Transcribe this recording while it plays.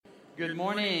Good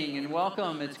morning and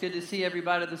welcome. It's good to see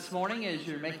everybody this morning as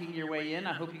you're making your way in.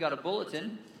 I hope you got a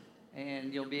bulletin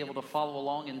and you'll be able to follow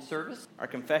along in service. Our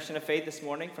confession of faith this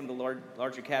morning from the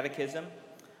Larger Catechism.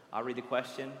 I'll read the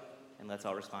question and let's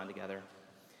all respond together.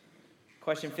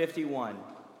 Question 51.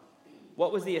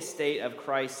 What was the estate of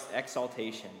Christ's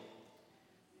exaltation?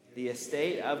 The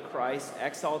estate of Christ's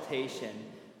exaltation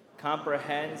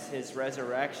comprehends his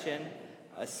resurrection,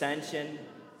 ascension,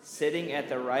 sitting at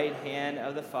the right hand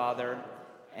of the Father,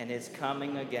 and his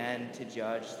coming again to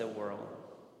judge the world.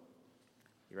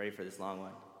 You ready for this long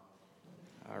one?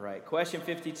 All right. Question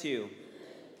 52.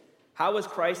 How was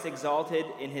Christ exalted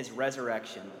in his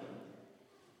resurrection?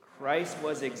 Christ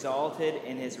was exalted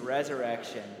in his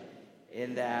resurrection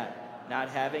in that, not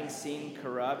having seen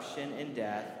corruption and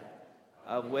death,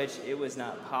 of which it was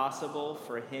not possible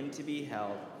for him to be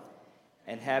held,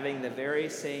 and having the very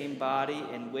same body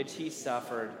in which he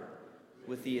suffered,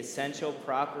 with the essential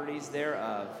properties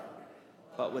thereof,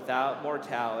 but without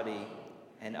mortality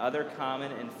and other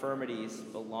common infirmities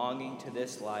belonging to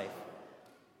this life,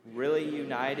 really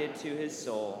united to his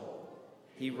soul,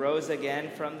 he rose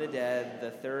again from the dead the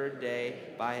third day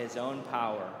by his own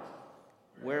power,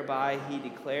 whereby he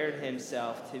declared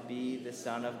himself to be the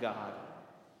Son of God,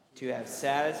 to have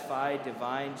satisfied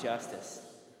divine justice,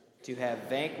 to have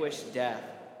vanquished death,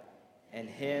 and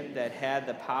him that had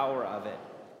the power of it,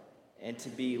 and to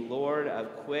be Lord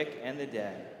of quick and the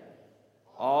dead,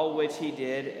 all which he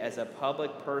did as a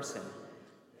public person,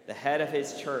 the head of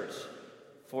his church,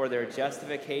 for their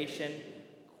justification,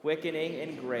 quickening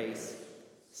in grace,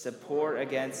 support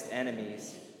against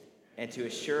enemies, and to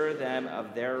assure them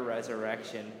of their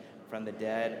resurrection from the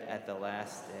dead at the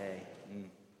last day.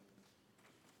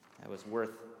 That was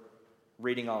worth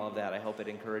reading all of that. I hope it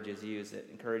encourages you as it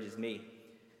encourages me.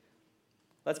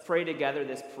 Let's pray together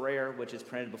this prayer which is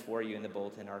printed before you in the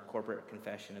bulletin, our corporate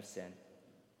confession of sin.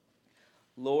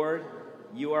 Lord,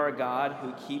 you are a God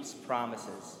who keeps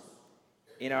promises.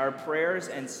 In our prayers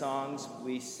and songs,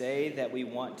 we say that we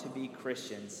want to be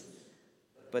Christians,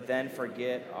 but then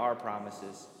forget our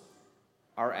promises.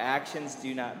 Our actions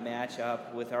do not match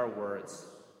up with our words.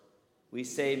 We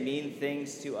say mean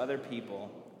things to other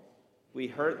people. We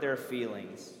hurt their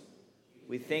feelings.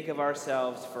 We think of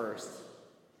ourselves first.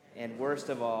 And worst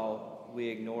of all, we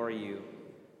ignore you.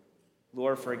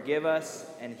 Lord, forgive us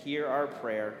and hear our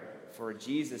prayer for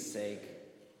Jesus' sake.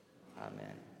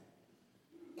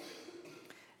 Amen.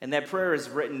 And that prayer is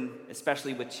written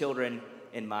especially with children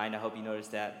in mind. I hope you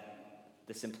noticed that,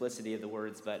 the simplicity of the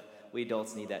words, but we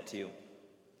adults need that too,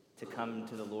 to come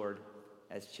to the Lord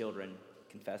as children,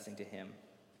 confessing to him.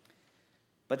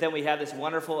 But then we have this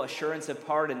wonderful assurance of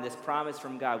pardon, this promise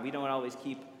from God. We don't always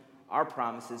keep our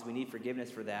promises. We need forgiveness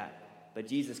for that. But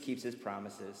Jesus keeps his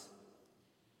promises.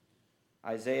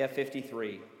 Isaiah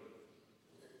 53.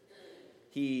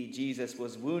 He, Jesus,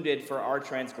 was wounded for our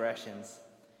transgressions.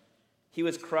 He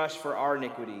was crushed for our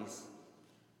iniquities.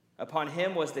 Upon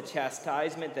him was the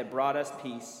chastisement that brought us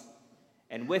peace,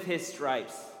 and with his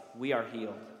stripes we are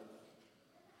healed.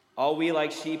 All we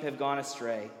like sheep have gone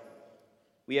astray.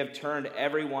 We have turned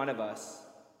every one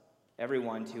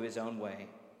to his own way,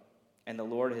 and the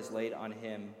Lord has laid on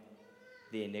him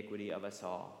the iniquity of us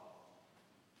all.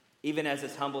 Even as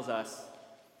this humbles us,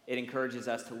 it encourages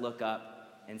us to look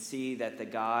up and see that the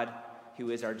God who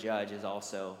is our judge is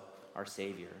also our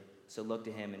Savior. So look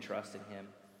to him and trust in him.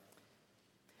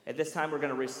 At this time, we're going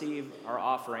to receive our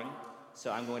offering.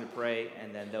 So I'm going to pray,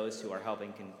 and then those who are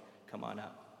helping can come on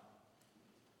up.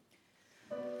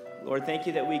 Lord, thank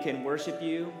you that we can worship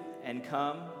you and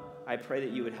come. I pray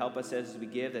that you would help us as we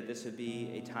give, that this would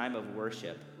be a time of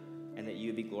worship, and that you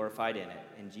would be glorified in it.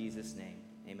 In Jesus' name,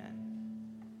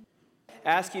 amen. I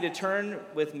ask you to turn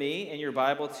with me in your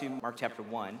Bible to Mark chapter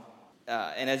 1.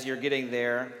 And as you're getting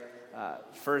there,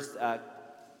 first,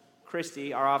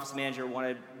 Christy, our office manager,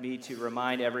 wanted me to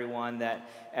remind everyone that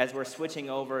as we're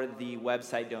switching over the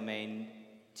website domain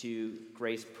to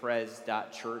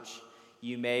gracepres.church,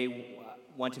 you may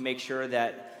want to make sure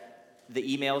that the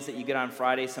emails that you get on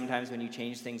Friday, sometimes when you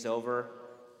change things over,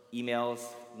 emails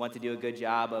want to do a good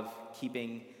job of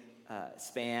keeping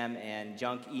spam and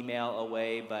junk email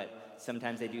away, but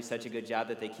sometimes they do such a good job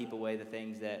that they keep away the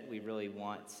things that we really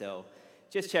want. So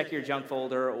just check your junk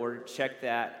folder or check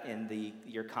that in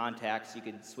your contacts. You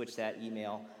can switch that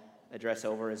email address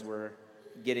over as we're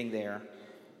getting there.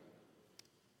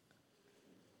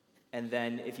 And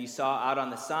then if you saw out on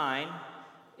the sign,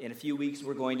 in a few weeks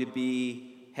we're going to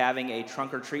be having a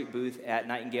trunk or treat booth at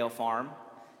Nightingale Farm,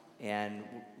 and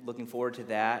looking forward to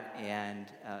that. And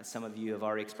some of you have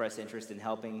already expressed interest in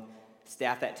helping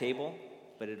staff that table,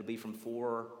 but it'll be from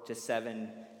 4 to 7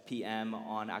 p.m.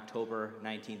 on October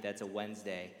 19th. That's a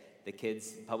Wednesday. The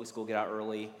kids, public school, get out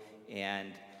early,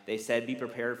 and they said be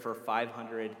prepared for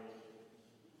 500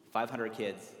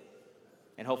 kids,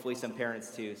 and hopefully some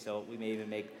parents too. So we may even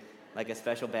make like a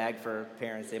special bag for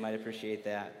parents. They might appreciate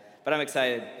that. But I'm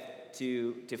excited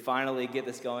to finally get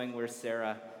this going. Where's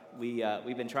Sarah?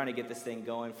 We've been trying to get this thing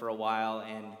going for a while,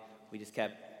 and we just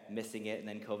kept missing it, and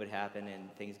then COVID happened,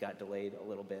 and things got delayed a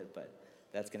little bit, but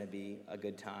that's going to be a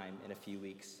good time in a few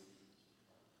weeks.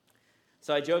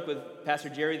 So I joked with Pastor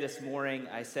Jerry this morning.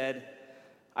 I said,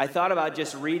 I thought about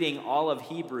just reading all of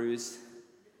Hebrews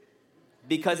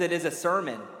because it is a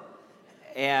sermon.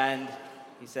 And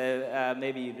he said,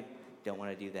 maybe you don't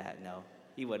want to do that. No,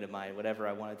 he wouldn't mind, whatever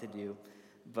I wanted to do.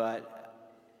 But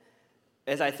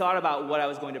as I thought about what I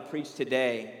was going to preach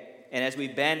today, and as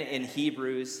we've been in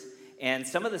Hebrews, and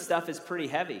some of the stuff is pretty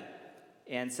heavy,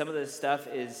 and some of the stuff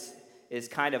is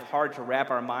kind of hard to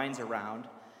wrap our minds around,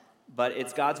 but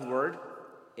it's God's Word,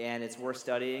 and it's worth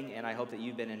studying, and I hope that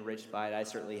you've been enriched by it. I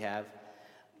certainly have.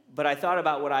 But I thought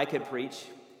about what I could preach,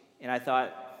 and I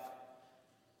thought,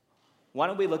 why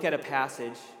don't we look at a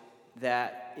passage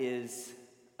that is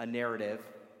a narrative,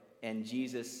 and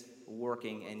Jesus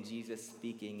working, and Jesus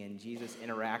speaking, and Jesus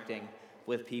interacting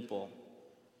with people.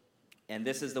 And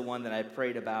this is the one that I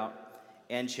prayed about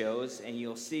and chose, and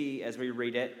you'll see as we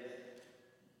read it,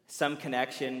 some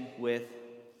connection with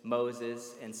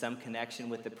Moses and some connection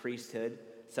with the priesthood,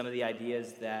 some of the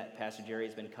ideas that Pastor Jerry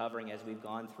has been covering as we've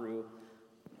gone through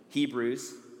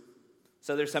Hebrews.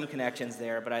 So there's some connections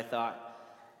there, but I thought,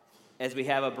 as we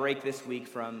have a break this week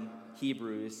from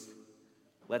Hebrews,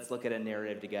 let's look at a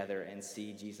narrative together and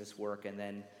see Jesus work, and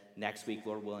then next week,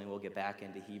 Lord willing, we'll get back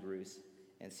into Hebrews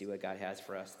and see what God has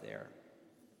for us there.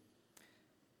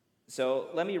 So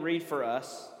let me read for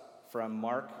us from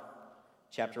Mark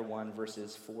chapter 1,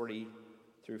 verses 40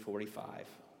 through 45.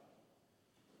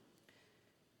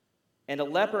 And a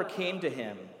leper came to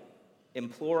him,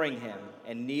 imploring him,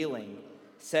 and kneeling,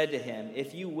 said to him,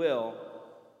 "If you will,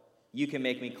 you can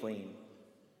make me clean."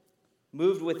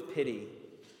 Moved with pity,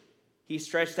 he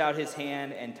stretched out his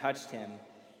hand and touched him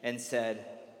and said,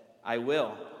 "I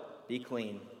will, be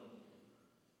clean."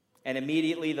 And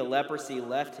immediately the leprosy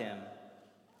left him,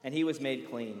 and he was made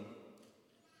clean.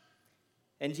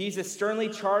 And Jesus sternly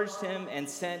charged him and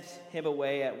sent him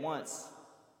away at once,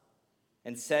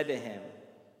 and said to him,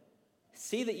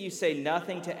 "See that you say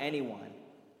nothing to anyone,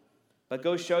 but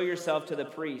go show yourself to the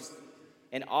priest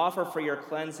and offer for your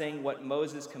cleansing what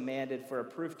Moses commanded for a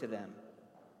proof to them."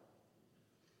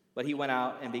 But he went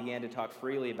out and began to talk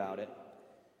freely about it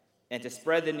and to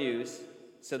spread the news,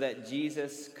 so that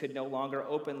Jesus could no longer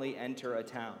openly enter a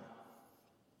town,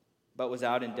 but was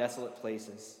out in desolate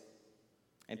places,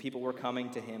 and people were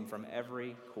coming to him from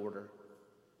every quarter.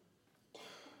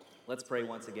 Let's pray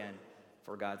once again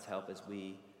for God's help as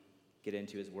we get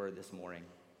into his word this morning.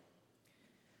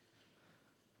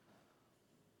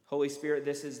 Holy Spirit,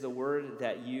 this is the word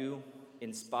that you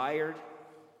inspired.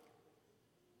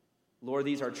 Lord,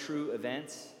 these are true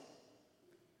events.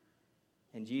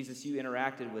 And Jesus, you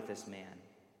interacted with this man.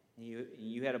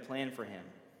 You had a plan for him.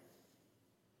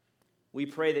 We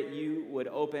pray that you would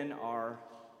open our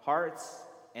hearts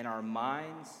and our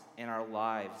minds and our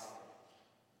lives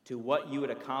to what you would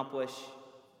accomplish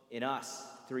in us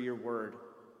through your word,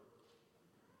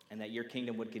 and that your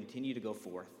kingdom would continue to go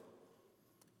forth.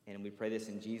 And we pray this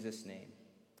in Jesus' name.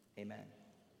 Amen.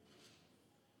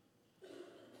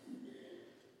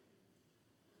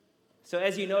 So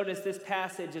as you notice, this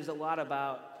passage is a lot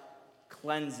about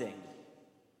cleansing.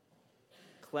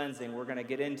 Cleansing. We're going to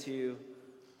get into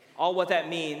all what that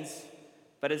means.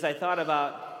 But as I thought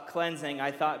about cleansing,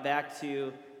 I thought back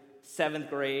to 7th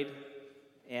grade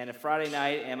and a Friday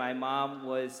night, and my mom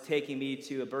was taking me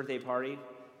to a birthday party,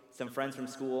 some friends from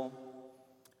school.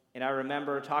 And I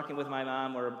remember talking with my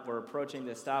mom. We're approaching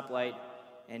the stoplight,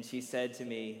 and she said to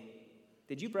me,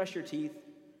 "Did you brush your teeth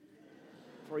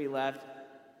before you left?"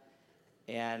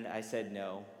 And I said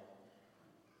no.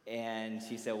 And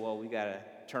she said, "Well, we got to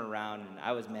turn around." And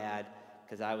I was mad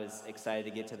because I was excited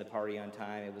to get to the party on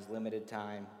time. It was limited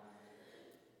time.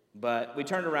 But we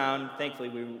turned around. Thankfully,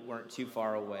 we weren't too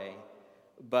far away.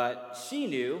 But she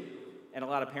knew, and a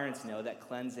lot of parents know, that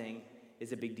cleansing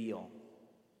is a big deal.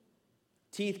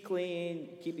 Teeth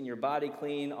clean, keeping your body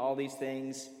clean, all these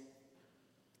things.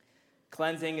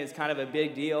 Cleansing is kind of a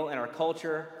big deal in our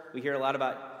culture. We hear a lot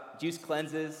about juice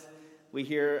cleanses. We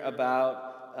hear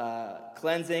about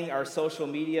cleansing our social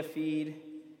media feed.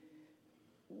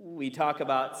 We talk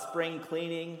about spring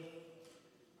cleaning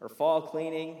or fall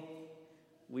cleaning.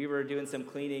 We were doing some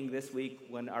cleaning this week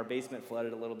when our basement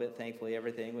flooded a little bit. Thankfully,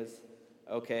 everything was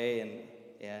okay, and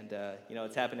And,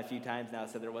 it's happened a few times now,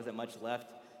 so there wasn't much left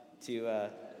to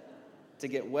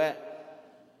get wet.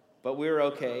 But we were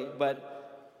okay.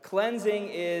 But cleansing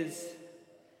is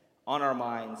on our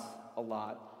minds a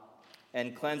lot.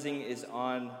 And cleansing is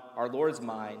on our Lord's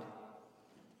mind,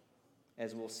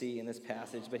 as we'll see in this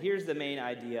passage. But here's the main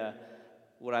idea,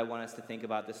 what I want us to think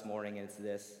about this morning, and it's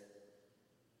this.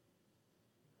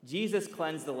 Jesus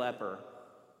cleansed the leper,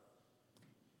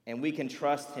 and we can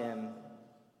trust him,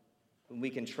 and we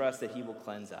can trust that he will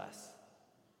cleanse us.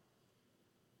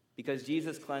 Because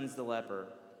Jesus cleansed the leper,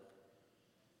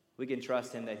 we can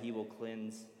trust him that he will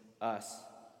cleanse us.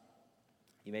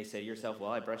 You may say to yourself,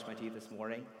 well, I brushed my teeth this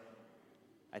morning.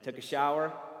 I took a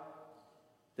shower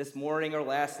this morning or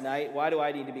last night. Why do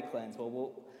I need to be cleansed?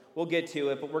 Well, we'll get to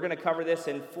it, but we're going to cover this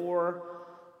in four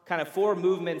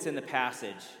movements in the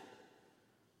passage.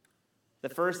 The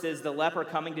first is the leper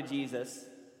coming to Jesus.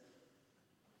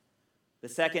 The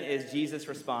second is Jesus'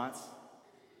 response.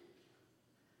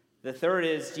 The third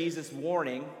is Jesus'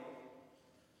 warning.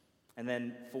 And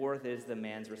then fourth is the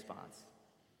man's response.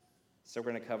 So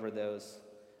we're going to cover those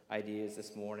ideas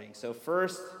this morning. So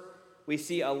first, we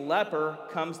see a leper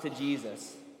comes to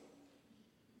Jesus.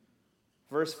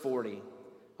 Verse 40,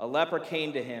 a leper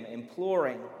came to him,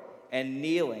 imploring and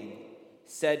kneeling,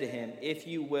 said to him, "If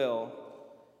you will,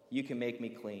 you can make me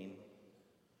clean."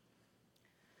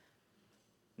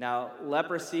 Now,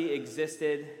 leprosy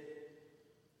existed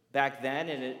back then,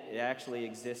 and it actually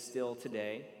exists still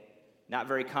today. Not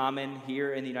very common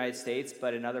here in the United States,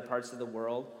 but in other parts of the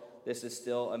world, this is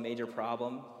still a major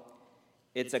problem.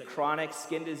 It's a chronic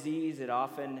skin disease. It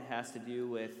often has to do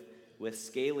with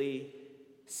scaly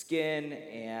skin,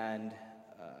 and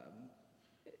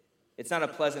it's not a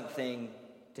pleasant thing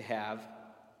to have.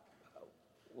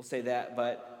 We'll say that,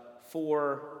 but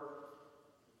for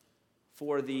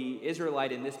the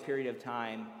Israelite in this period of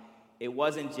time, it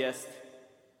wasn't just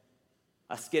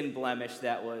a skin blemish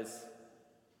that was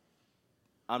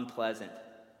unpleasant.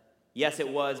 Yes, it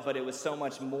was, but it was so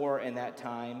much more in that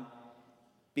time,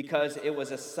 because it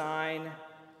was a sign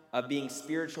of being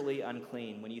spiritually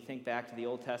unclean. When you think back to the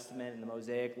Old Testament and the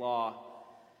Mosaic Law,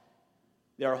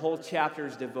 there are whole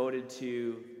chapters devoted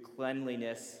to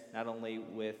cleanliness, not only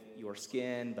with your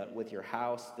skin, but with your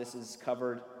house. This is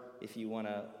covered, if you want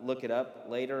to look it up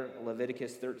later,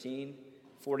 Leviticus 13,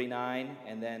 49,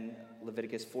 and then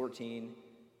Leviticus 14,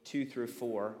 2 through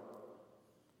 4,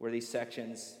 where these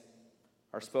sections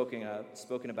are spoken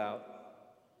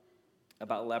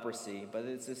about leprosy. But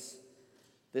it's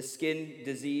this skin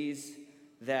disease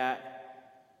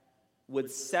that would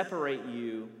separate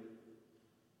you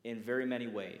in very many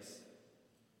ways.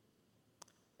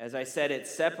 As I said, it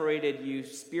separated you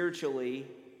spiritually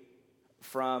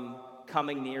from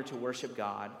coming near to worship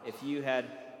God. If you had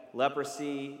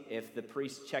leprosy, if the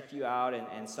priest checked you out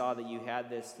and saw that you had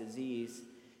this disease,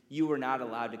 you were not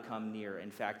allowed to come near.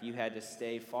 In fact, you had to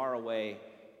stay far away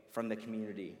from the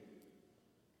community.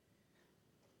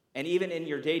 And even in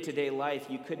your day-to-day life,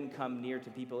 you couldn't come near to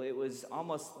people. It was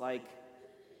almost like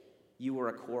you were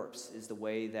a corpse, is the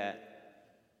way that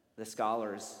the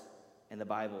scholars in the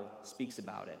Bible speaks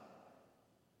about it.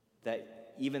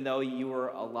 That even though you were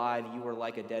alive, you were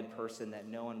like a dead person that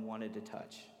no one wanted to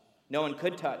touch. No one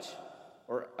could touch,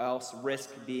 or else risk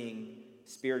being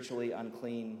spiritually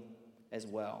unclean as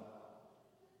well.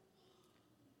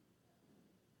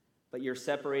 But you're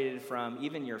separated from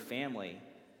even your family.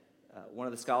 One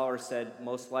of the scholars said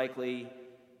most likely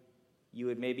you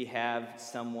would maybe have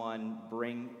someone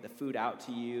bring the food out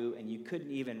to you, and you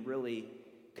couldn't even really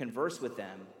converse with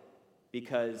them,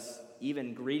 because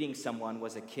even greeting someone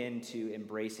was akin to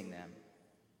embracing them.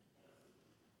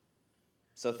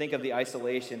 So think of the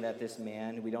isolation that this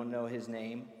man, we don't know his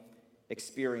name,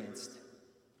 experienced.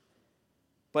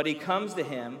 But he comes to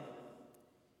him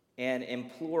and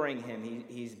imploring him,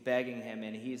 he's begging him,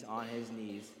 and he's on his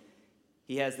knees.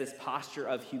 He has this posture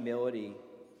of humility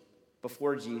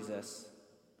before Jesus,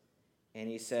 and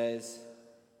he says,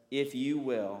 "If you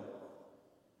will,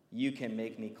 you can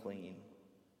make me clean."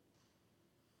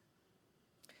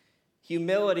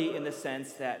 Humility in the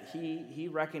sense that he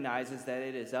recognizes that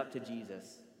it is up to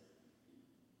Jesus.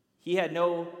 He had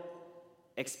no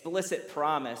explicit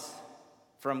promise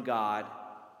from God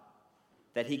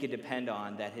that he could depend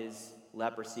on that his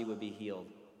leprosy would be healed.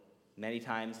 Many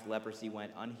times leprosy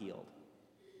went unhealed.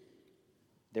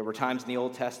 There were times in the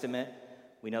Old Testament,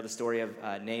 we know the story of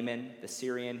Naaman, the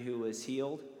Syrian, who was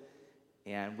healed,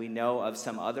 and we know of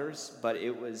some others, but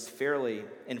it was fairly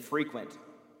infrequent.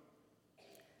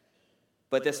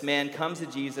 But this man comes to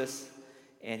Jesus,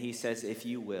 and he says, "If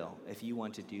you will, if you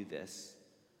want to do this,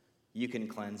 you can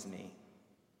cleanse me."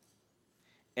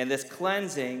 And this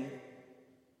cleansing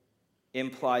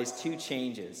implies two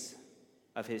changes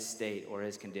of his state or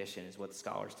his condition, is what the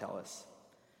scholars tell us.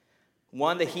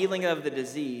 One, the healing of the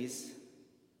disease,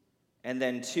 and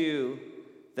then two,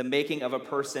 the making of a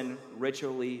person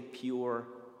ritually pure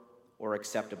or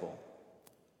acceptable.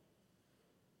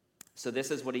 So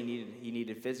this is what he needed. He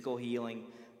needed physical healing,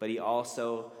 but he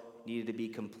also needed to be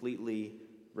completely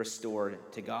restored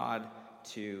to God,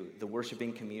 to the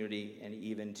worshiping community, and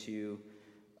even to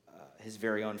his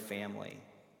very own family.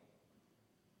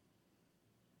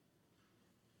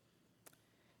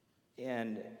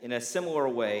 And in a similar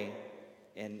way,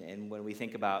 and when we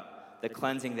think about the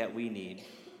cleansing that we need,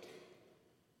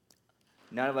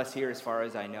 none of us here, as far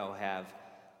as I know,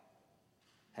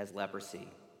 has leprosy.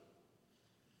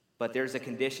 But there's a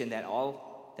condition that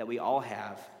we all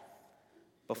have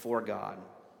before God.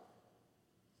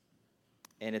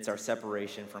 And it's our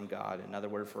separation from God. Another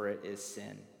word for it is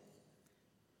sin.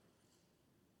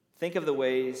 Think of the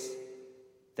ways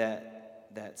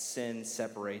that sin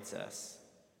separates us.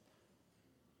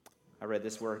 I read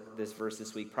this verse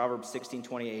this week, Proverbs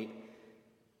 16:28.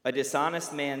 A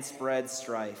dishonest man spreads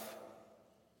strife,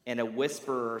 and a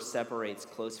whisperer separates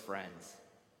close friends.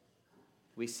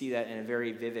 We see that in a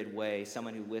very vivid way.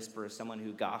 Someone who whispers, someone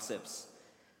who gossips.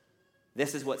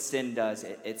 This is what sin does.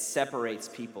 It separates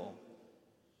people.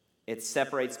 It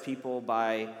separates people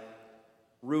by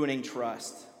ruining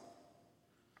trust.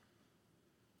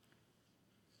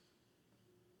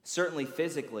 Certainly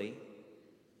physically,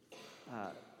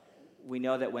 we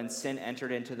know that when sin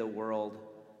entered into the world,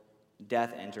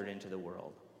 death entered into the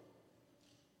world.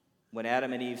 When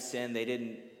Adam and Eve sinned, they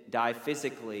didn't die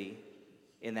physically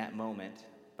in that moment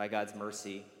by God's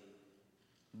mercy,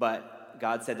 but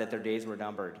God said that their days were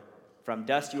numbered. From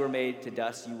dust you were made, to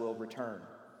dust you will return.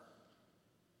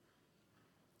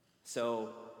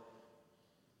 So,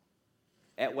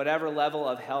 at whatever level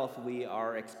of health we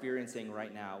are experiencing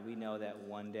right now, we know that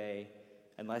one day,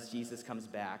 unless Jesus comes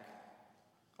back,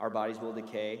 our bodies will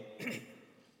decay,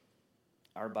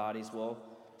 our bodies will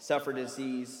suffer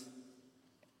disease,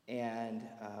 and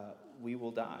we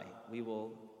will die. We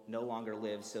will no longer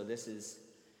live. So this is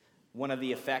one of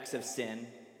the effects of sin.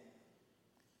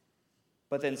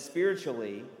 But then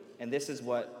spiritually, and this is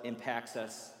what impacts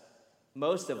us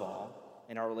most of all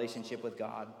in our relationship with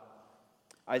God,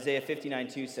 Isaiah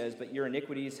 59:2 says, "But your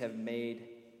iniquities have made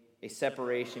a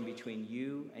separation between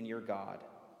you and your God,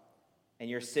 and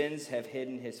your sins have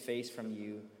hidden his face from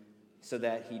you so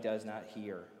that he does not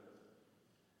hear."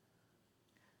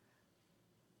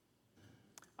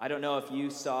 I don't know if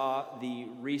you saw the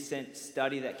recent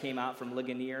study that came out from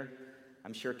Ligonier.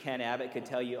 I'm sure Ken Abbott could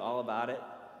tell you all about it,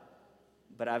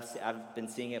 but I've been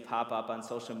seeing it pop up on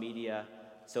social media.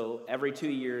 So every 2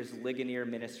 years, Ligonier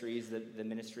Ministries, the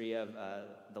ministry of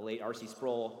the late R.C.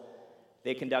 Sproul,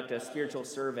 they conduct a spiritual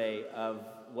survey of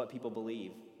what people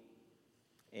believe.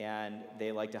 And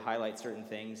they like to highlight certain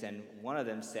things, and one of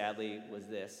them, sadly, was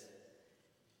this.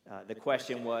 The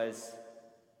question was,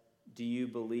 do you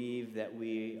believe that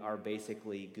we are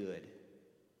basically good?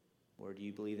 Or do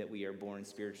you believe that we are born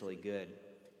spiritually good?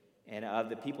 And of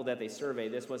the people that they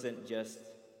surveyed, this wasn't just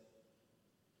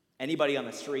anybody on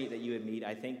the street that you would meet.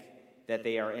 I think that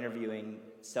they are interviewing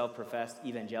self-professed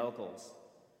evangelicals.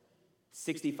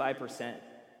 65%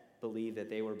 believe that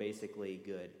they were basically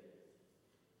good.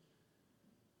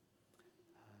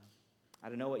 I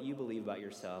don't know what you believe about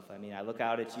yourself. I mean, I look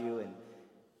out at you, and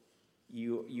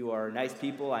you are nice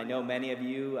people. I know many of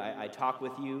you. I talk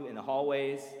with you in the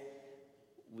hallways.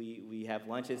 We have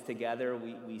lunches together.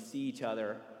 We see each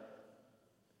other.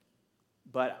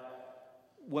 But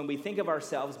when we think of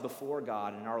ourselves before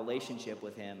God and our relationship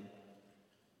with him,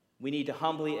 we need to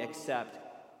humbly accept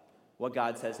what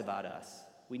God says about us.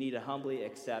 We need to humbly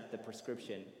accept the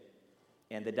prescription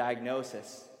and the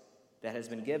diagnosis that has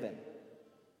been given.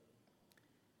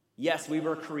 Yes, we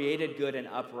were created good and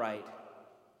upright,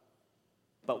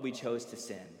 but we chose to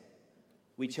sin.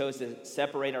 We chose to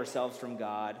separate ourselves from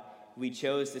God. We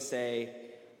chose to say,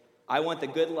 I want the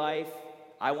good life.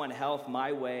 I want health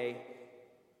my way.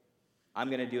 I'm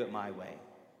going to do it my way.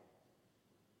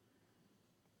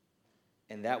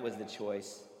 And that was the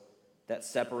choice that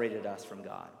separated us from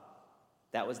God.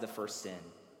 That was the first sin.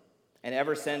 And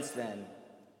ever since then,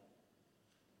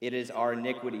 it is our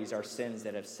iniquities, our sins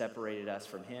that have separated us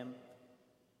from him.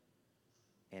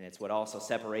 And it's what also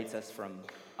separates us from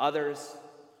others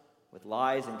with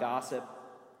lies and gossip.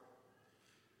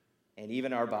 And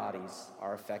even our bodies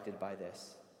are affected by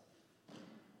this.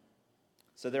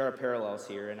 So there are parallels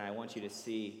here, and I want you to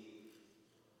see,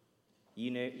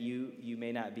 you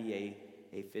may not be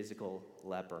a physical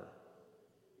leper.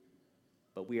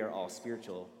 but we are all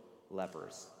spiritual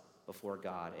lepers before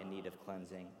God in need of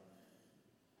cleansing.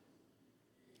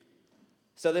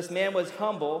 So this man was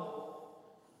humble,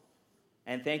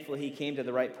 and thankfully he came to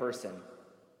the right person.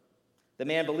 The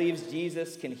man believes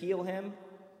Jesus can heal him,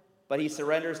 but he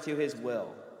surrenders to his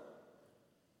will.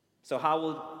 So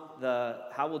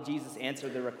how will Jesus answer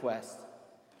the request?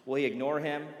 Will he ignore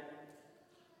him?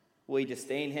 Will he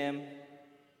disdain him?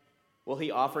 Will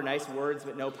he offer nice words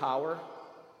but no power?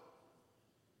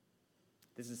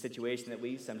 This is a situation that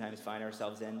we sometimes find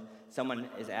ourselves in. Someone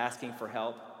is asking for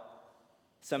help.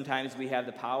 Sometimes we have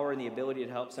the power and the ability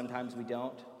to help, sometimes we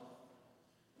don't.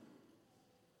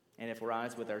 And if we're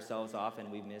honest with ourselves,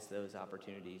 often we miss those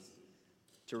opportunities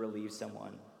to relieve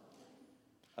someone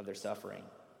of their suffering.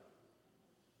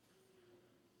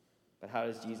 But how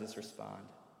does Jesus respond?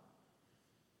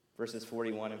 Verses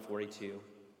 41 and 42.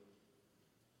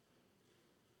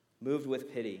 Moved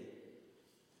with pity,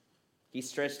 he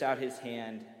stretched out his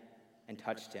hand and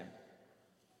touched him.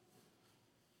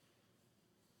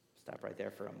 Stop right there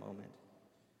for a moment.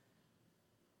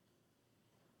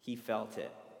 He felt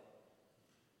it.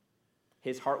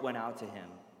 His heart went out to him.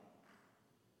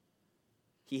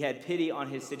 He had pity on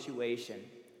his situation.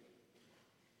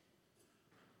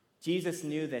 Jesus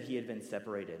knew that he had been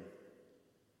separated.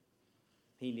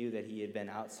 He knew that he had been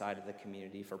outside of the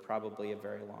community for probably a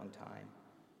very long time.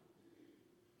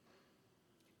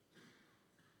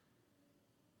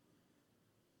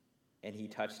 And he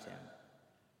touched him.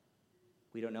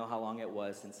 We don't know how long it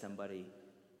was since somebody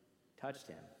touched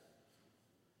him.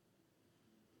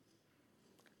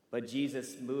 But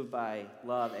Jesus, moved by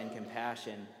love and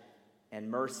compassion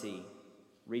and mercy,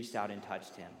 reached out and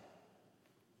touched him.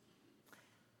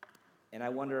 And I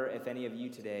wonder if any of you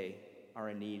today are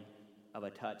in need of a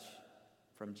touch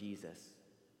from Jesus,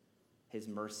 his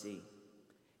mercy,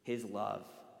 his love.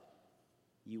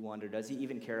 You wonder, does he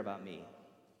even care about me?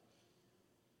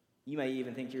 You may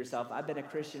even think to yourself, I've been a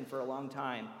Christian for a long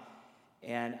time,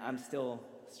 and I'm still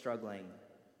struggling.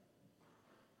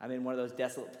 I'm in one of those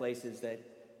desolate places that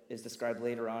is described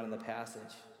later on in the passage.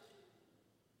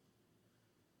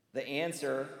 The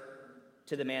answer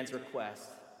to the man's request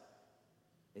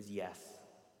is yes.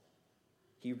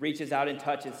 He reaches out and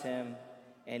touches him,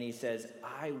 and he says,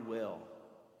 I will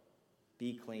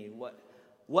be clean.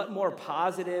 What more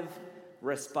positive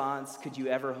response could you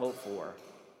ever hope for?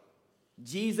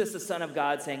 Jesus, the Son of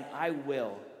God, saying, I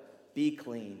will be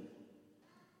clean.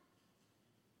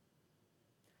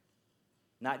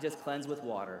 Not just cleansed with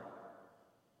water,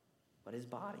 but his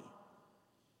body.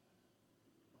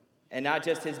 And not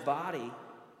just his body,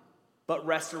 but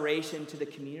restoration to the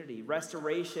community.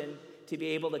 Restoration to be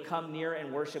able to come near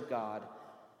and worship God.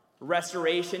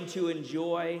 Restoration to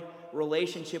enjoy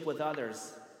relationship with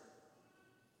others.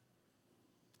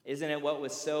 Isn't it what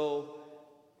was so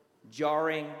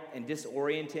jarring and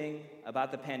disorienting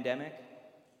about the pandemic?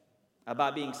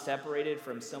 About being separated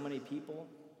from so many people?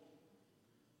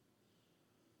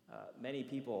 Many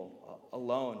people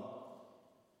alone.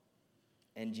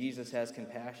 And Jesus has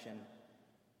compassion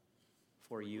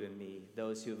for you and me,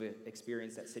 those who have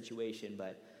experienced that situation,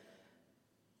 but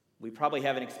we probably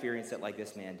haven't experienced it like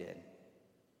this man did.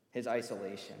 His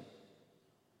isolation.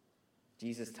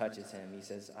 Jesus touches him. He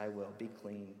says, I will be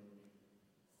clean.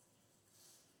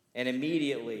 And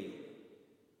immediately,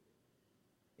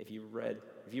 if you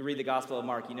read the Gospel of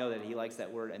Mark, you know that he likes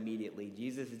that word immediately.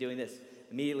 Jesus is doing this.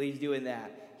 Immediately he's doing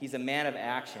that. He's a man of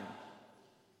action.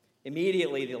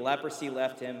 Immediately the leprosy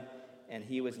left him and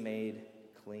he was made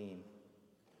clean.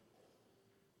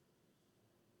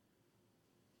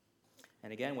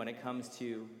 And again, when it comes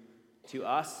to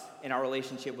us in our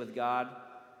relationship with God,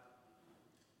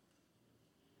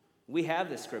 we have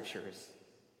the scriptures.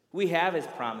 We have his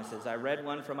promises. I read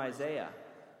one from Isaiah.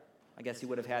 I guess he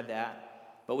would have had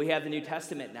that. But we have the New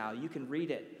Testament now. You can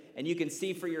read it. And you can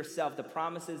see for yourself the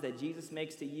promises that Jesus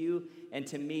makes to you and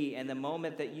to me. And the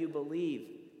moment that you believe,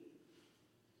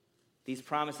 these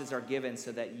promises are given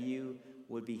so that you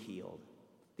would be healed.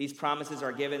 These promises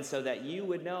are given so that you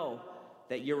would know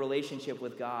that your relationship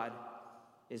with God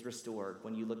is restored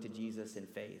when you look to Jesus in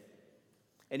faith.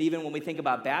 And even when we think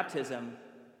about baptism,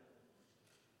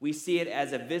 we see it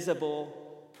as a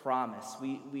visible promise.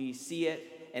 We see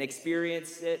it and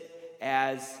experience it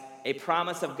as a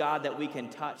promise of God that we can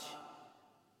touch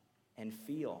and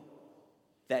feel.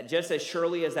 That just as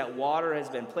surely as that water has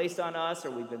been placed on us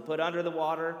or we've been put under the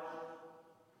water,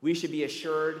 we should be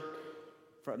assured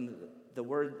from the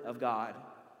word of God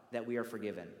that we are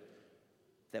forgiven,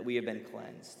 that we have been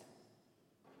cleansed.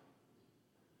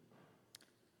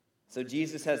 So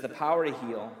Jesus has the power to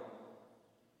heal,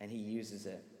 and he uses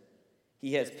it.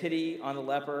 He has pity on the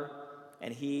leper,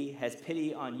 and he has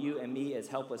pity on you and me as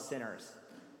helpless sinners.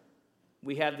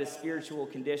 We have this spiritual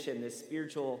condition, this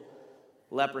spiritual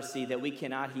leprosy that we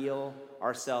cannot heal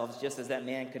ourselves, just as that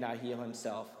man could not heal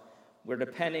himself. We're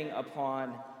depending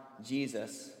upon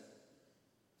Jesus.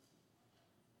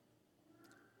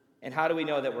 And how do we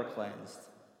know that we're cleansed?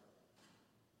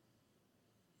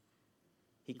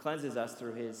 He cleanses us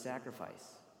through his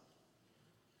sacrifice.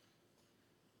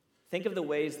 Think of the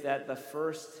ways that the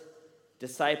first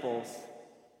disciples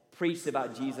preached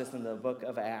about Jesus in the book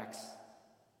of Acts.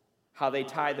 How they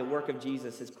tied the work of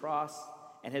Jesus, his cross,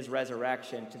 and his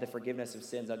resurrection to the forgiveness of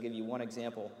sins. I'll give you one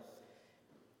example.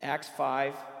 Acts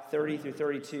 5:30 through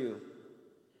 32.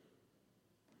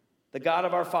 The God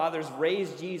of our fathers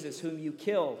raised Jesus, whom you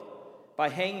killed, by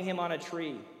hanging him on a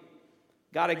tree.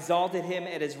 God exalted him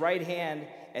at his right hand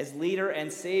as leader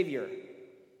and savior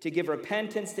to give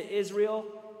repentance to Israel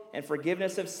and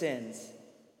forgiveness of sins.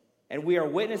 And we are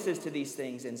witnesses to these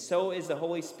things, and so is the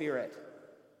Holy Spirit,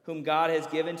 whom God has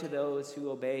given to those who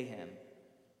obey him.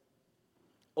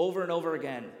 Over and over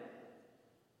again,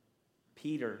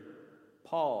 Peter,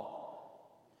 Paul,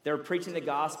 they're preaching the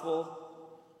gospel,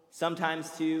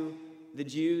 sometimes to the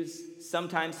Jews,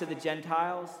 sometimes to the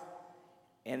Gentiles,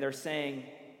 and they're saying,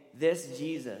 this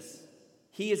Jesus,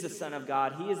 he is the Son of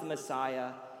God, he is the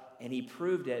Messiah, and he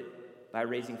proved it by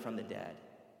raising from the dead.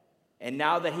 And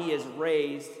now that he is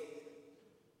raised,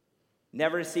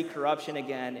 never to see corruption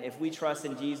again, if we trust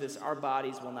in Jesus, our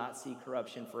bodies will not see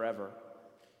corruption forever.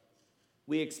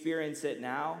 We experience it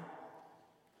now,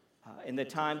 in the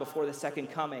time before the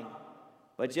second coming.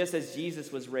 But just as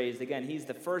Jesus was raised, again, he's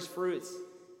the first fruits.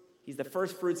 He's the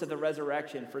first fruits of the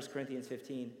resurrection, 1 Corinthians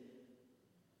 15.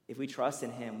 If we trust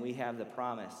in him, we have the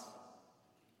promise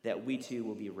that we too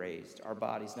will be raised, our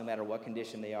bodies, no matter what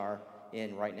condition they are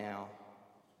in right now.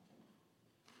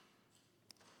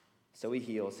 So he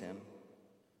heals him,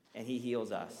 and he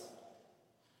heals us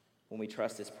when we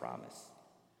trust his promise.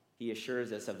 He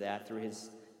assures us of that through his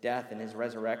death and his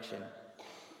resurrection.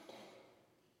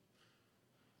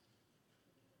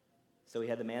 So he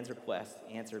had the man's request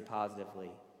answered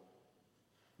positively.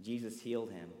 Jesus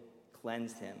healed him,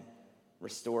 cleansed him,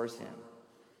 restores him.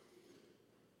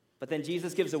 But then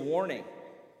Jesus gives a warning.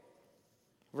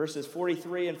 Verses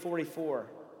 43 and 44.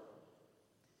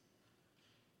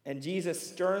 And Jesus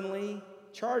sternly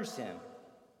charged him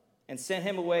and sent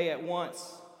him away at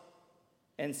once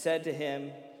and said to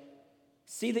him,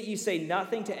 see that you say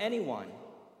nothing to anyone,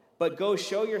 but go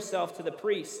show yourself to the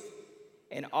priest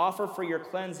and offer for your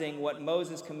cleansing what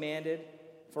Moses commanded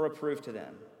for a proof to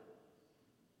them.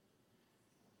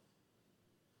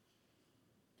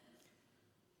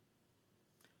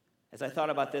 As I thought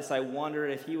about this, I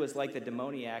wondered if he was like the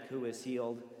demoniac who was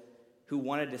healed, who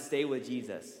wanted to stay with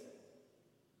Jesus.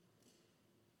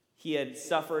 He had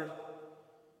suffered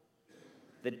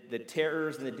the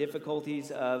terrors and the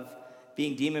difficulties of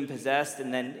being demon-possessed,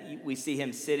 and then we see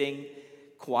him sitting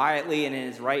quietly and in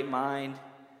his right mind,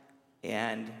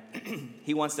 and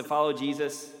he wants to follow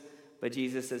Jesus, but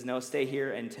Jesus says, no, stay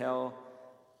here and tell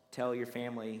your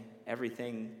family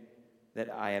everything that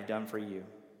I have done for you.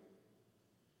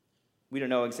 We don't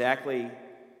know exactly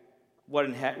what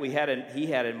he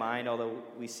had in mind, although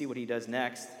we see what he does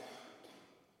next.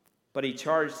 But he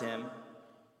charged him.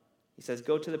 He says,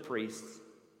 go to the priests,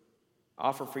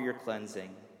 offer for your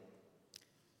cleansing.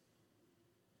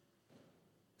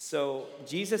 So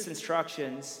Jesus'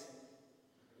 instructions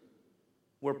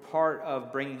were part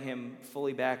of bringing him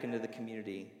fully back into the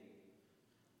community.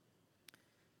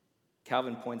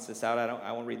 Calvin points this out.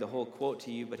 I won't read the whole quote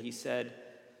to you, but he said,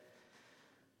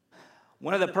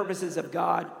 one of the purposes of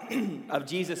God, of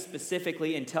Jesus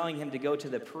specifically, in telling him to go to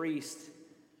the priest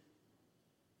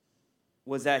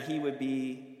was that he would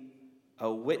be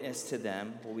a witness to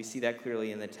them. Well, we see that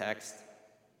clearly in the text.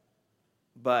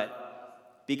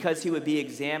 But because he would be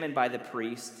examined by the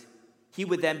priest, he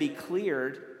would then be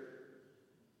cleared.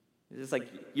 It's like,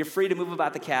 you're free to move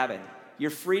about the cabin. You're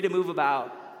free to move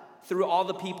about through all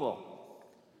the people.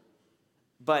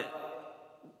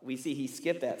 But we see he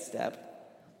skipped that step.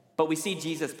 But we see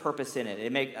Jesus' purpose in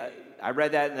it. I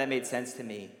read that, and that made sense to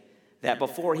me. That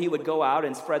before he would go out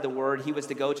and spread the word, he was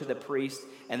to go to the priest,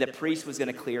 and the priest was going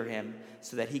to clear him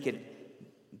so that he could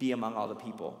be among all the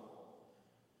people.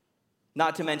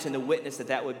 Not to mention the witness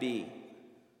that would be.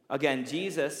 Again,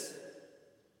 Jesus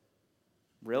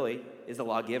really is a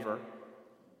lawgiver,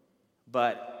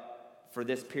 but for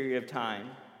this period of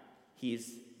time,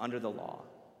 he's under the law.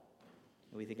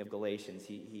 When we think of Galatians,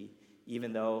 he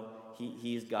even though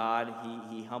he's God,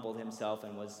 he humbled himself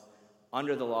and was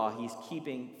under the law. He's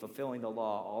fulfilling the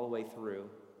law all the way through.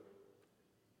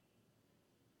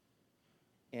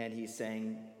 and he's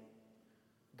saying,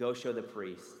 go show the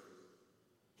priest.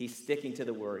 He's sticking to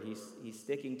the word. He's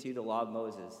sticking to the law of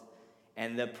Moses.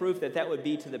 And the proof that that would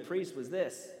be to the priest was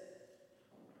this: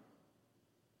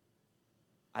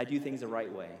 I do things the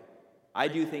right way. I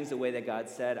do things the way that God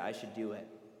said I should do it.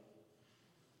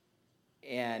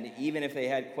 And even if they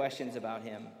had questions about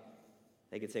him,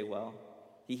 they could say, well,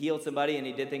 he healed somebody and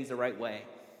he did things the right way.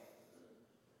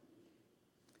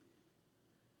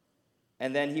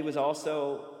 And then he was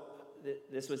also,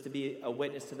 this was to be a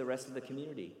witness to the rest of the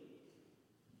community.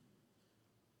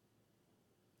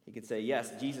 He could say,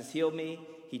 yes, Jesus healed me.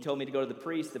 He told me to go to the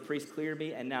priest cleared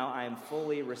me, and now I am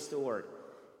fully restored.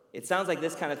 It sounds like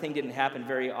this kind of thing didn't happen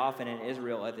very often in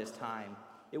Israel at this time.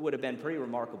 It would have been pretty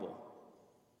remarkable.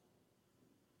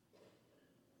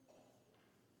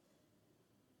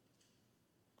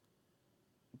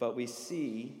 But we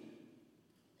see,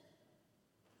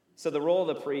 so the role of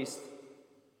the priest,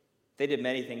 they did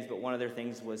many things, but one of their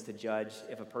things was to judge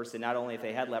if a person, not only if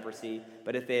they had leprosy,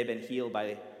 but if they had been healed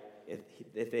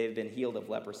if they had been healed of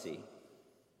leprosy.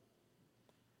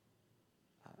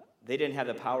 They didn't have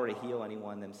the power to heal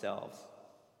anyone themselves,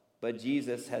 but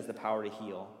Jesus has the power to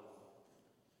heal.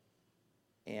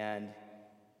 And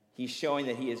he's showing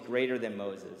that he is greater than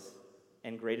Moses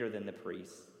and greater than the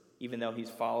priests, even though he's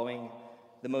following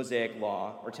the Mosaic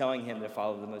law, or telling him to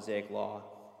follow the Mosaic law.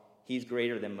 He's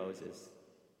greater than Moses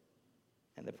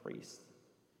and the priest.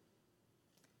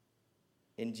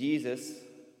 In Jesus,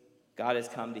 God has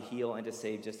come to heal and to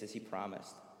save just as he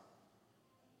promised.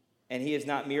 And he is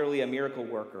not merely a miracle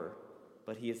worker,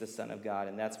 but he is the Son of God,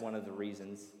 and that's one of the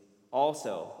reasons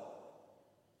also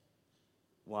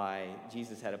why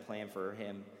Jesus had a plan for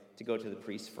him to go to the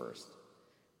priest first.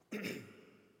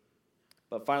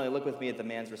 But finally, look with me at the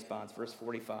man's response, verse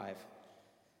 45.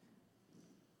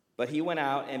 But he went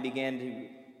out and began to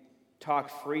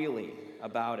talk freely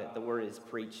about it. The word is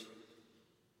preach.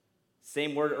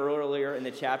 Same word earlier in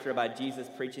the chapter about Jesus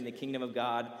preaching the kingdom of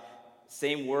God.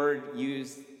 Same word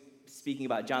used speaking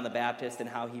about John the Baptist and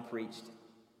how he preached.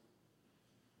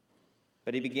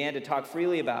 But he began to talk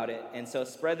freely about it, and so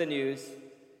spread the news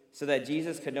so that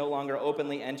Jesus could no longer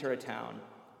openly enter a town,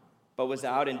 but was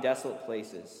out in desolate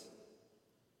places.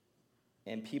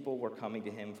 And people were coming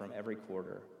to him from every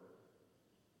quarter.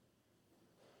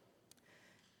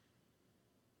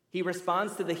 He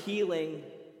responds to the healing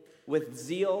with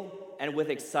zeal and with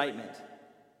excitement,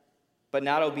 but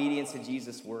not obedience to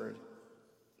Jesus' word.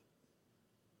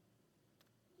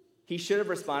 He should have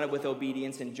responded with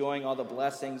obedience, enjoying all the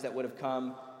blessings that would have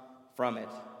come from it.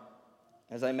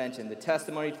 As I mentioned, the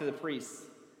testimony to the priests,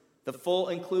 the full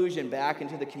inclusion back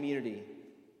into the community.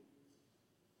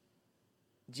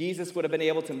 Jesus would have been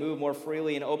able to move more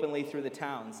freely and openly through the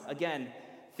towns. Again,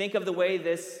 think of the way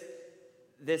this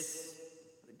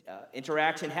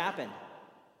interaction happened.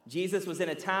 Jesus was in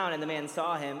a town and the man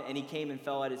saw him and he came and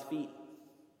fell at his feet.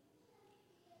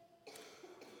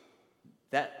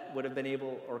 That would have been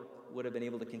able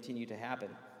to continue to happen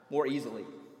more easily.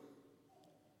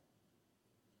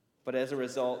 But as a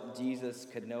result, Jesus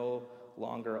could no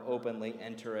longer openly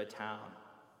enter a town.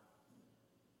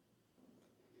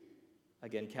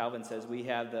 Again, Calvin says we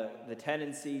have the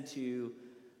tendency to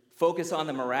focus on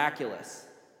the miraculous.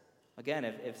 Again,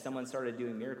 if someone started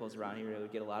doing miracles around here, it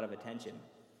would get a lot of attention.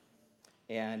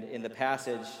 And in the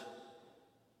passage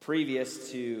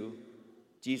previous to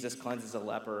Jesus cleanses a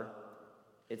leper,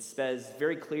 it says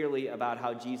very clearly about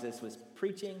how Jesus was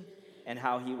preaching and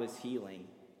how he was healing.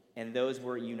 And those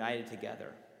were united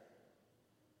together,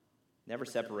 never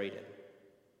separated.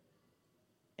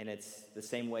 And it's the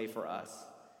same way for us.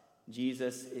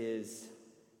 Jesus is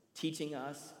teaching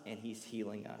us and he's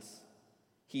healing us.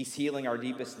 He's healing our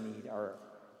deepest need,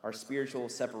 our spiritual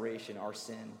separation, our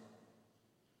sin.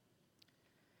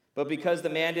 But because the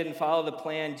man didn't follow the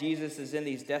plan, Jesus is in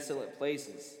these desolate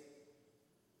places.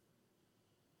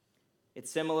 It's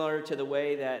similar to the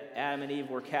way that Adam and Eve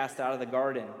were cast out of the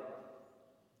garden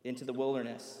into the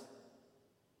wilderness.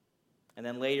 And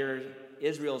then later,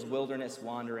 Israel's wilderness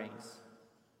wanderings.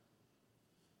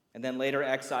 And then later,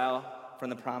 exile from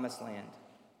the promised land.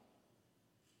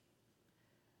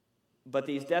 But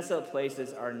these desolate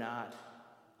places are not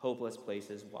hopeless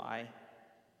places. Why?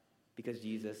 Because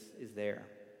Jesus is there.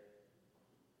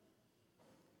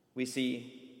 We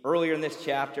see earlier in this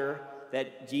chapter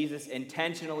that Jesus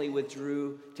intentionally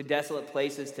withdrew to desolate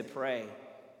places to pray.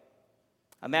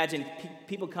 Imagine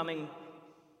people coming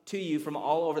to you from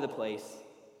all over the place.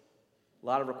 A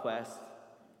lot of requests.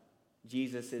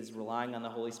 Jesus is relying on the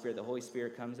Holy Spirit. The Holy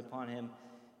Spirit comes upon him.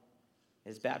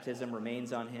 His baptism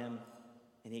remains on him,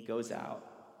 and he goes out.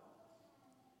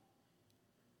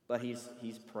 But he's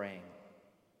praying.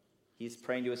 He's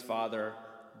praying to his Father,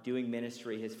 doing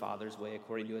ministry his Father's way,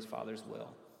 according to his Father's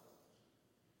will.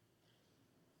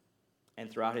 And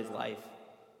throughout his life,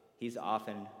 he's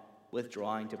often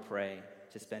withdrawing to pray,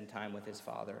 to spend time with his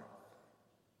Father.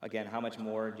 Again, how much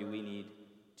more do we need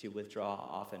to withdraw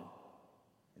often?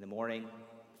 In the morning,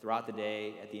 throughout the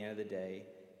day, at the end of the day,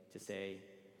 to say,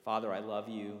 Father, I love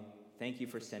you. Thank you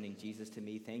for sending Jesus to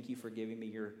me. Thank you for giving me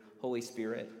your Holy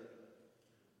Spirit.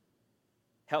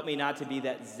 Help me not to be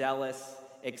that zealous,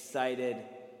 excited,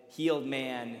 healed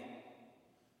man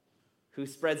who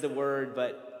spreads the word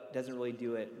but doesn't really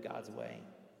do it God's way.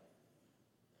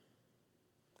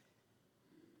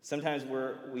 Sometimes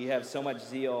we have so much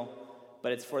zeal,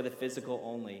 but it's for the physical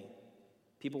only.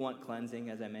 People want cleansing,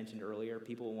 as I mentioned earlier.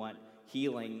 People want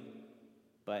healing,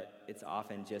 but it's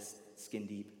often just skin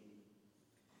deep.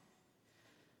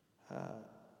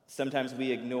 Sometimes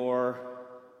we ignore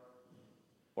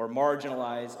or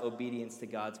marginalize obedience to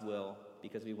God's will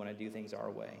because we want to do things our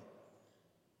way.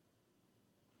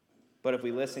 But if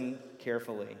we listen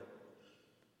carefully,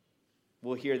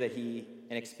 we'll hear that and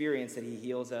experience that he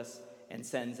heals us and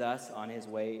sends us on his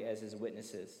way as his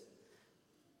witnesses.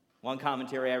 One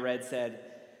commentary I read said,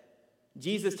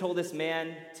 Jesus told this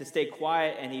man to stay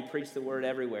quiet and he preached the word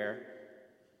everywhere.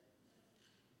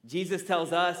 Jesus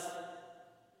tells us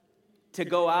to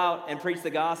go out and preach the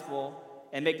gospel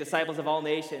and make disciples of all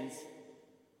nations,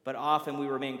 but often we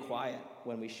remain quiet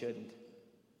when we shouldn't.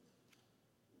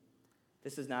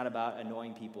 This is not about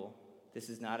annoying people. This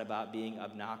is not about being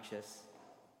obnoxious.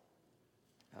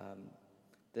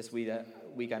 This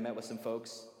week I met with some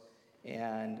folks,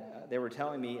 and they were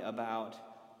telling me about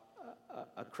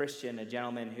a Christian, a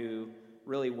gentleman who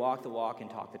really walked the walk and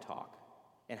talked the talk,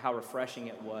 and how refreshing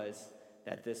it was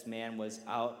that this man was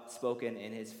outspoken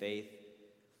in his faith,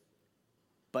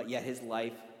 but yet his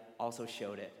life also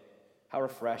showed it. How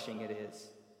refreshing it is.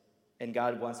 And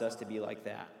God wants us to be like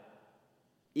that.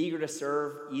 Eager to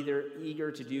serve,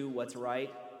 eager to do what's right,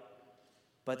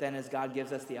 but then as God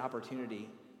gives us the opportunity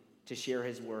to share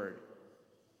his word.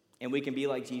 And we can be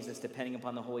like Jesus, depending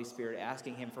upon the Holy Spirit,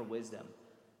 asking him for wisdom.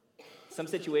 Some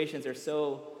situations are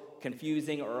so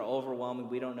confusing or overwhelming,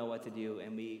 we don't know what to do,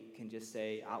 and we can just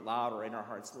say out loud or in our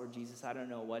hearts, Lord Jesus, I don't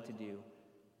know what to do,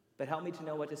 but help me to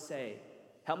know what to say.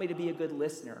 Help me to be a good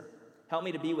listener. Help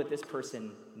me to be what this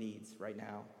person needs right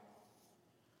now.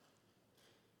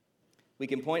 We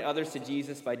can point others to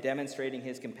Jesus by demonstrating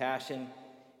his compassion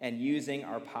and using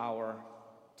our power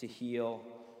to heal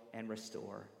and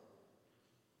restore.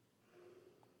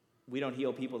 We don't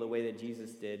heal people the way that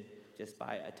Jesus did, just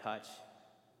by a touch.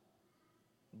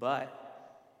 But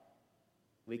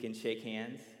we can shake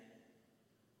hands.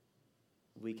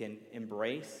 We can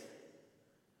embrace.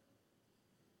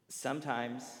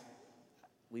 Sometimes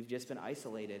we've just been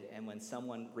isolated, and when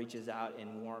someone reaches out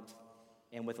in warmth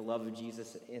and with the love of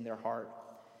Jesus in their heart,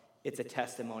 it's a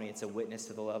testimony, it's a witness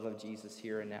to the love of Jesus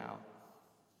here and now.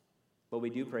 But we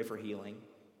do pray for healing.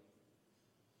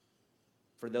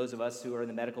 For those of us who are in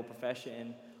the medical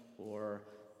profession or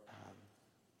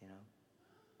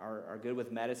are good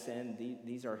with medicine,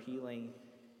 these are healing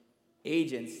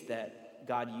agents that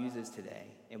God uses today,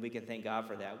 and we can thank God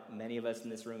for that. Many of us in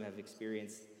this room have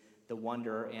experienced the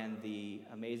wonder and the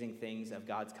amazing things of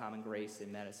God's common grace in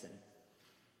medicine.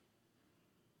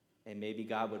 And maybe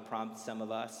God would prompt some of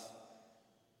us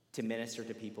to minister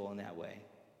to people in that way,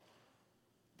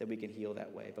 that we can heal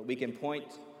that way. But we can point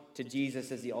to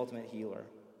Jesus as the ultimate healer.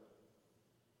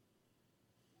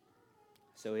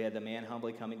 So we had the man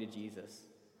humbly coming to Jesus,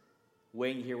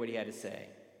 waiting to hear what he had to say.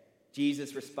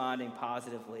 Jesus responding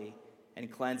positively and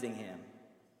cleansing him.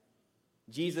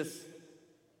 Jesus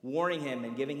warning him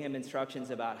and giving him instructions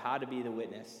about how to be the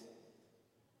witness.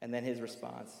 And then his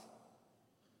response.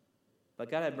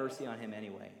 But God had mercy on him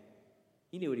anyway.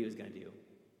 He knew what he was going to do.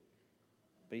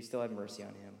 But he still had mercy on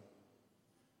him.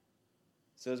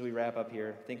 So as we wrap up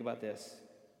here, think about this.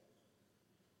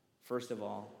 First of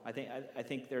all, I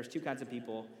think there's two kinds of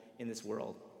people in this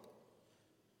world.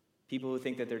 People who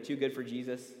think that they're too good for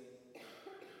Jesus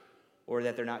or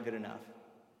that they're not good enough.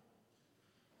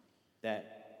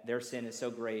 That their sin is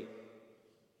so great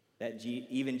that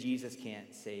even Jesus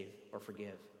can't save or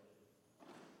forgive.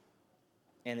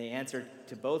 And the answer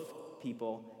to both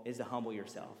people is to humble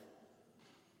yourself.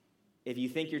 If you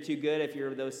think you're too good, if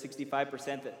you're those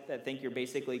 65% that think you're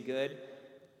basically good,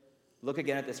 look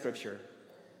again at the scripture.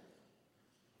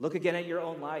 Look again at your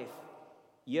own life.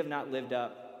 You have not lived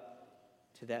up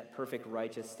to that perfect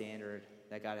righteous standard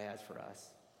that God has for us.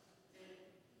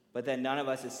 But then none of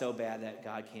us is so bad that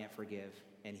God can't forgive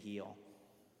and heal.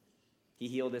 He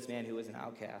healed this man who was an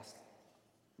outcast,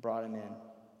 brought him in.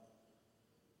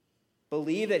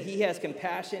 Believe that he has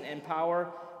compassion and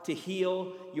power to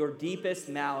heal your deepest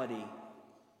malady,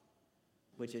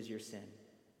 which is your sin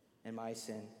and my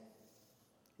sin.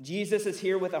 Jesus is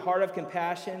here with a heart of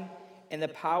compassion and the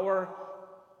power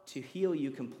to heal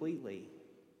you completely,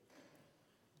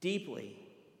 deeply,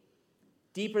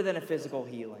 deeper than a physical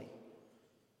healing.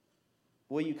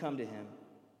 Will you come to him?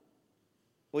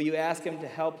 Will you ask him to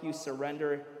help you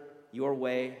surrender your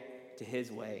way to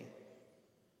his way?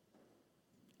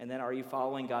 And then are you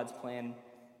following God's plan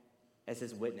as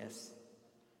his witness?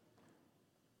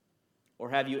 Or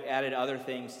have you added other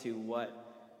things to what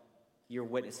you're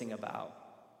witnessing about?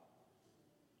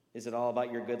 Is it all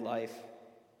about your good life?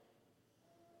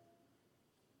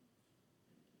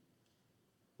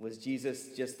 Was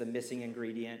Jesus just the missing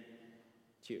ingredient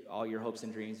to all your hopes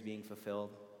and dreams being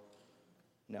fulfilled?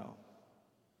 No.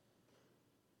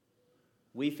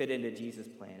 We fit into Jesus'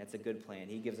 plan. It's a good plan.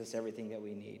 He gives us everything that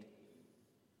we need.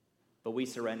 But we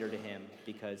surrender to him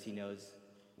because he knows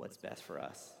what's best for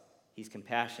us. He's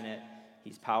compassionate,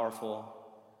 he's powerful,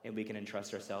 and we can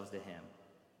entrust ourselves to him.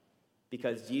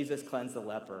 Because Jesus cleansed the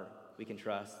leper, we can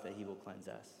trust that he will cleanse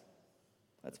us.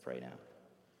 Let's pray now.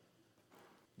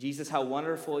 Jesus, how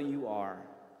wonderful you are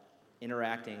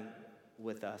interacting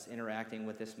with us, interacting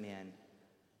with this man,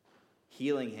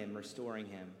 healing him, restoring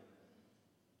him.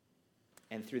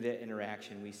 And through that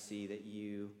interaction, we see that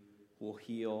you will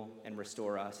heal and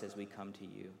restore us as we come to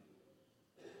you.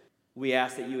 We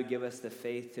ask that you would give us the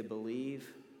faith to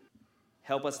believe.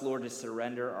 Help us, Lord, to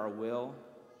surrender our will.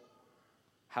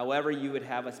 However you would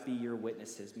have us be your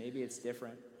witnesses. Maybe it's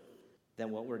different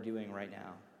than what we're doing right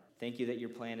now. Thank you that your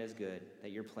plan is good,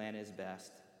 that your plan is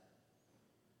best,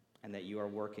 and that you are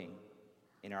working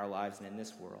in our lives and in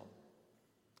this world.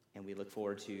 And we look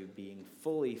forward to being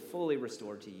fully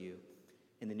restored to you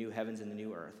in the new heavens and the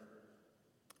new earth.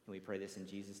 And we pray this in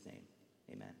Jesus' name.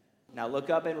 Amen. Now look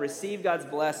up and receive God's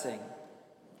blessing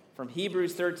from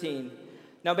Hebrews 13.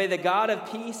 Now may the God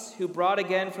of peace, who brought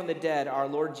again from the dead our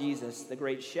Lord Jesus, the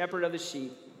great shepherd of the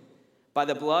sheep, by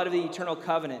the blood of the eternal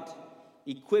covenant,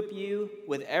 equip you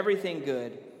with everything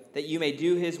good, that you may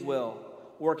do his will,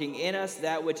 working in us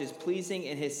that which is pleasing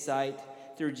in his sight,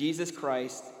 through Jesus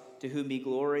Christ, to whom be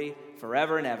glory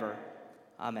forever and ever.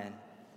 Amen.